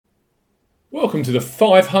Welcome to the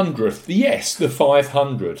 500th, yes, the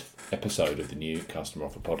 500th episode of the New Customer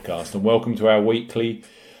Offer Podcast, and welcome to our weekly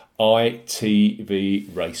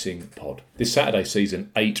ITV Racing Pod. This Saturday sees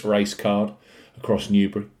an 8 race card across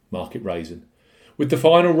Newbury, Market Raising, with the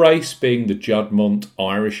final race being the Juddmonte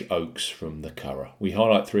Irish Oaks from the Curragh. We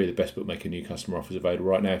highlight 3 of the best bookmaker new customer offers available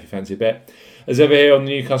right now if you fancy a bet. As ever here on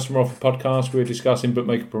the New Customer Offer Podcast, we're discussing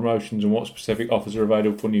bookmaker promotions and what specific offers are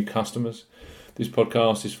available for new customers. This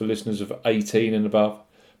podcast is for listeners of 18 and above.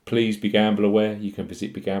 Please be gamble aware. You can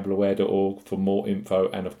visit begambleaware.org for more info,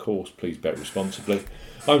 and of course, please bet responsibly.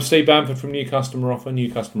 I'm Steve Bamford from New Customer Offer,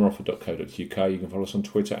 newcustomeroffer.co.uk. You can follow us on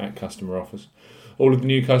Twitter at Customer Offers. All of the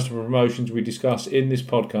new customer promotions we discuss in this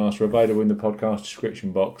podcast are available in the podcast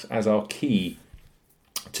description box as our key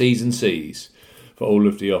T's and C's for all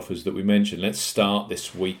of the offers that we mentioned. Let's start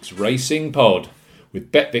this week's racing pod with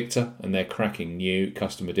Bet Victor and their cracking new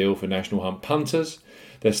customer deal for National Hunt punters.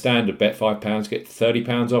 Their standard bet £5, get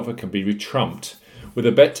 £30 offer can be retrumped with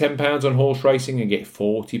a bet £10 on horse racing and get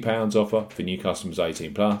 £40 offer for new customers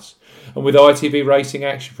 18+. And with ITV racing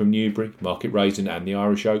action from Newbury, Market Raising and the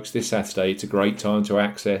Irish Oaks this Saturday, it's a great time to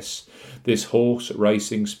access this horse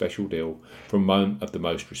racing special deal from one of the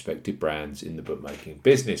most respected brands in the bookmaking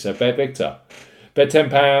business. So Bet Victor. Bet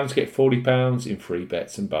 £10, get £40 in free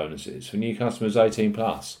bets and bonuses. For new customers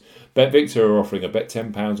 18+, Bet Victor are offering a bet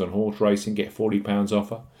 £10 on horse racing, get £40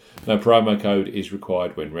 offer. No promo code is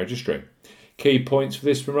required when registering. Key points for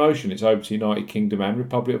this promotion: it's open to United Kingdom and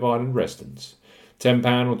Republic of Ireland residents. £10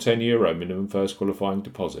 or €10 minimum first qualifying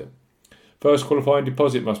deposit. First qualifying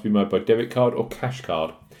deposit must be made by debit card or cash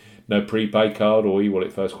card. No prepaid card or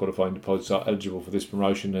e-wallet first qualifying deposits are eligible for this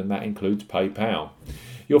promotion, and that includes PayPal.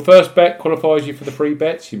 Your first bet qualifies you for the free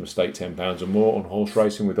bets. You must stake £10 or more on horse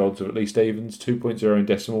racing with odds of at least evens, 2.0 in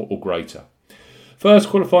decimal or greater. First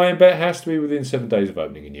qualifying bet has to be within 7 days of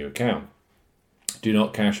opening a new account. Do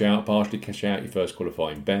not cash out, partially cash out your first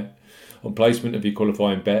qualifying bet. On placement of your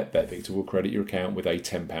qualifying bet, Bet Victor will credit your account with a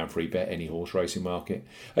 £10 free bet any horse racing market,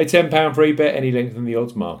 a £10 free bet any length in the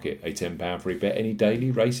odds market, a £10 free bet any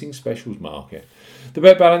daily racing specials market. The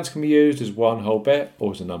bet balance can be used as one whole bet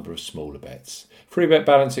or as a number of smaller bets. Free bet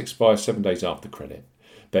balance expires 7 days after credit.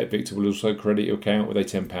 Bet Victor will also credit your account with a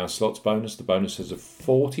 £10 slots bonus. The bonus has a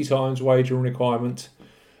 40 times wagering requirement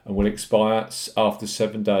and will expire after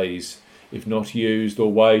 7 days. If not used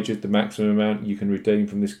or wagered, the maximum amount you can redeem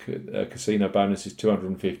from this casino bonus is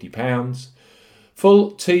 £250.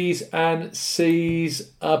 Full T's and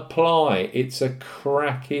C's apply. It's a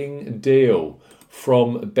cracking deal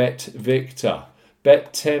from Bet Victor.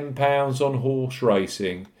 Bet £10 on horse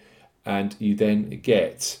racing and you then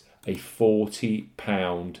get a £40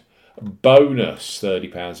 bonus,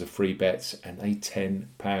 £30 of free bets and a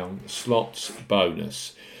 £10 slots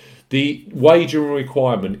bonus. The wagering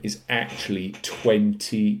requirement is actually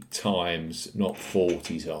 20 times, not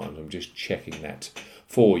 40 times. I'm just checking that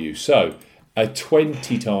for you. So, a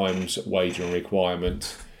 20 times wagering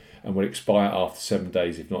requirement and will expire after 7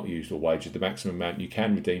 days if not used or wagered. The maximum amount you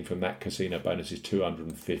can redeem from that casino bonus is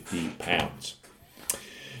 £250.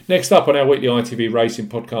 Next up on our weekly ITV Racing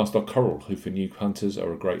podcast are Coral, who for new hunters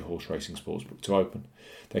are a great horse racing sportsbook to open.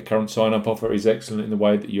 Their current sign-up offer is excellent in the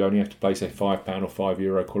way that you only have to place a £5 or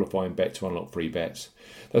 €5 qualifying bet to unlock free bets.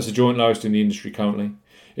 That's the joint lowest in the industry currently.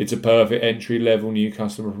 It's a perfect entry-level new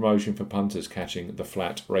customer promotion for punters catching the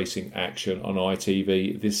flat racing action on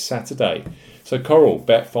ITV this Saturday. So Coral,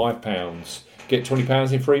 bet £5, get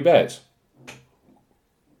 £20 in free bets.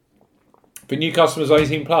 For new customers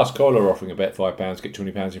 18+, Coral are offering a bet £5, get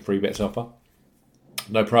 £20 in free bets offer.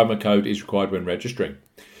 No promo code is required when registering.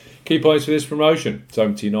 Key points for this promotion: it's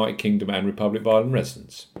open to United Kingdom and Republic of Ireland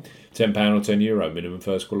residents. £10 or €10 minimum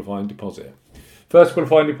first qualifying deposit. First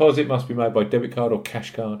qualifying deposit must be made by debit card or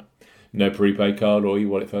cash card. No prepaid card or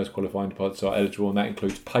e-wallet first qualifying deposits are eligible, and that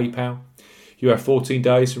includes PayPal. You have 14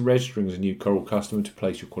 days from registering as a new Coral customer to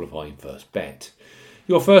place your qualifying first bet.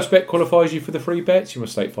 Your first bet qualifies you for the free bets. You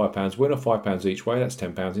must stake £5 win or £5 each way, that's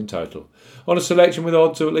 £10 in total. On a selection with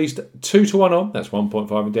odds of at least 2 to 1 on, that's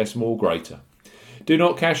 1.5 in decimal or greater. Do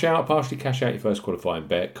not cash out, partially cash out your first qualifying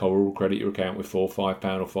bet. Coral will credit your account with £4,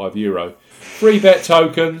 £5 or €5 free bet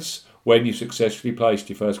tokens when you successfully placed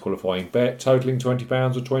your first qualifying bet, totaling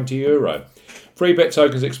 £20 or €20. Free bet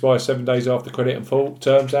tokens expire 7 days after credit and full.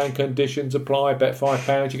 Terms and conditions apply. Bet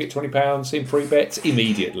 £5, you get £20 in free bets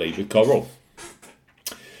immediately with Coral.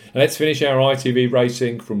 And let's finish our ITV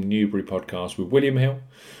Racing from Newbury podcast with William Hill,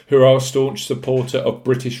 who are a staunch supporter of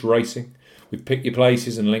British racing. With Pick Your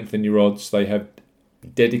Places and Lengthen Your Odds, they have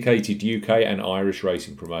dedicated UK and Irish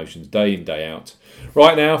racing promotions day in, day out.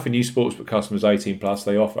 Right now, for new sportsbook customers 18+,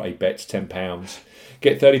 they offer a bet £10,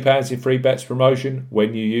 Get £30 in free bets promotion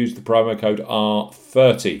when you use the promo code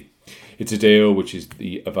R30. It's a deal which is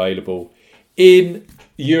available in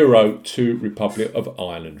Euro to Republic of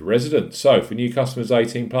Ireland residents. So for new customers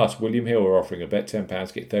 18 plus, William Hill are offering a bet £10,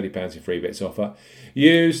 get £30 in free bets offer.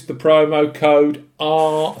 Use the promo code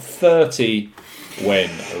R30 when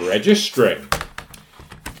registering.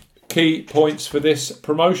 Key points for this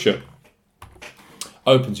promotion.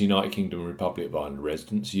 Opens United Kingdom and Republic of Ireland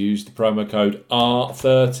residents. Use the promo code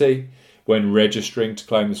R30 when registering to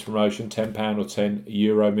claim this promotion. £10 or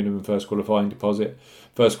 €10 minimum first qualifying deposit.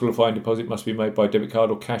 First qualifying deposit must be made by debit card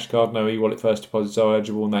or cash card. No e-wallet first deposits are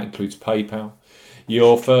eligible, and that includes PayPal.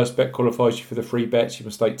 Your first bet qualifies you for the free bets. You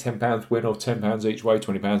must stake £10 win or £10 each way,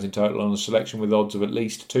 £20 in total on a selection with odds of at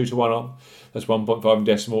least 2 to 1 on. That's 1.5 in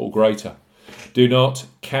decimal or greater. Do not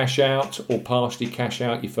cash out or partially cash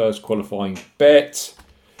out your first qualifying bet.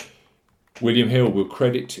 William Hill will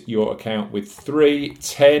credit your account with 3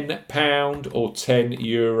 £10 or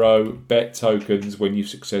 €10 bet tokens when you've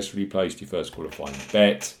successfully placed your first qualifying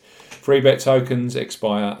bet. Free bet tokens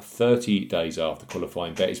expire 30 days after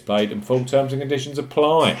qualifying bet is played, and full terms and conditions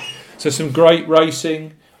apply. So some great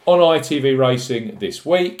racing on ITV Racing this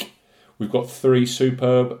week. We've got 3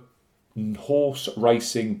 superb horse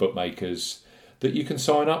racing bookmakers that you can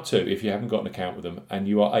sign up to if you haven't got an account with them and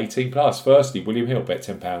you are 18 plus. Firstly, William Hill, bet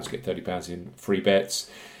 £10, get £30 in free bets.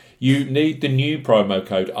 You need the new promo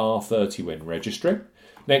code R30 when registering.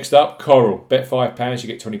 Next up, Coral, bet £5, you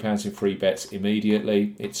get £20 in free bets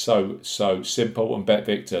immediately. It's so simple. And Bet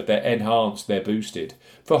Victor, they're enhanced, they're boosted.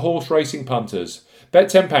 For horse racing punters, bet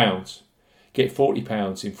 £10, get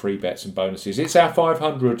 £40 in free bets and bonuses. It's our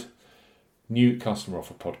 500 new customer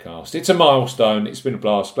offer podcast. It's a milestone. It's been a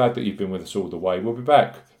blast. Glad that you've been with us all the way. We'll be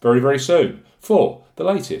back very, very soon for the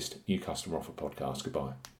latest new customer offer podcast. Goodbye.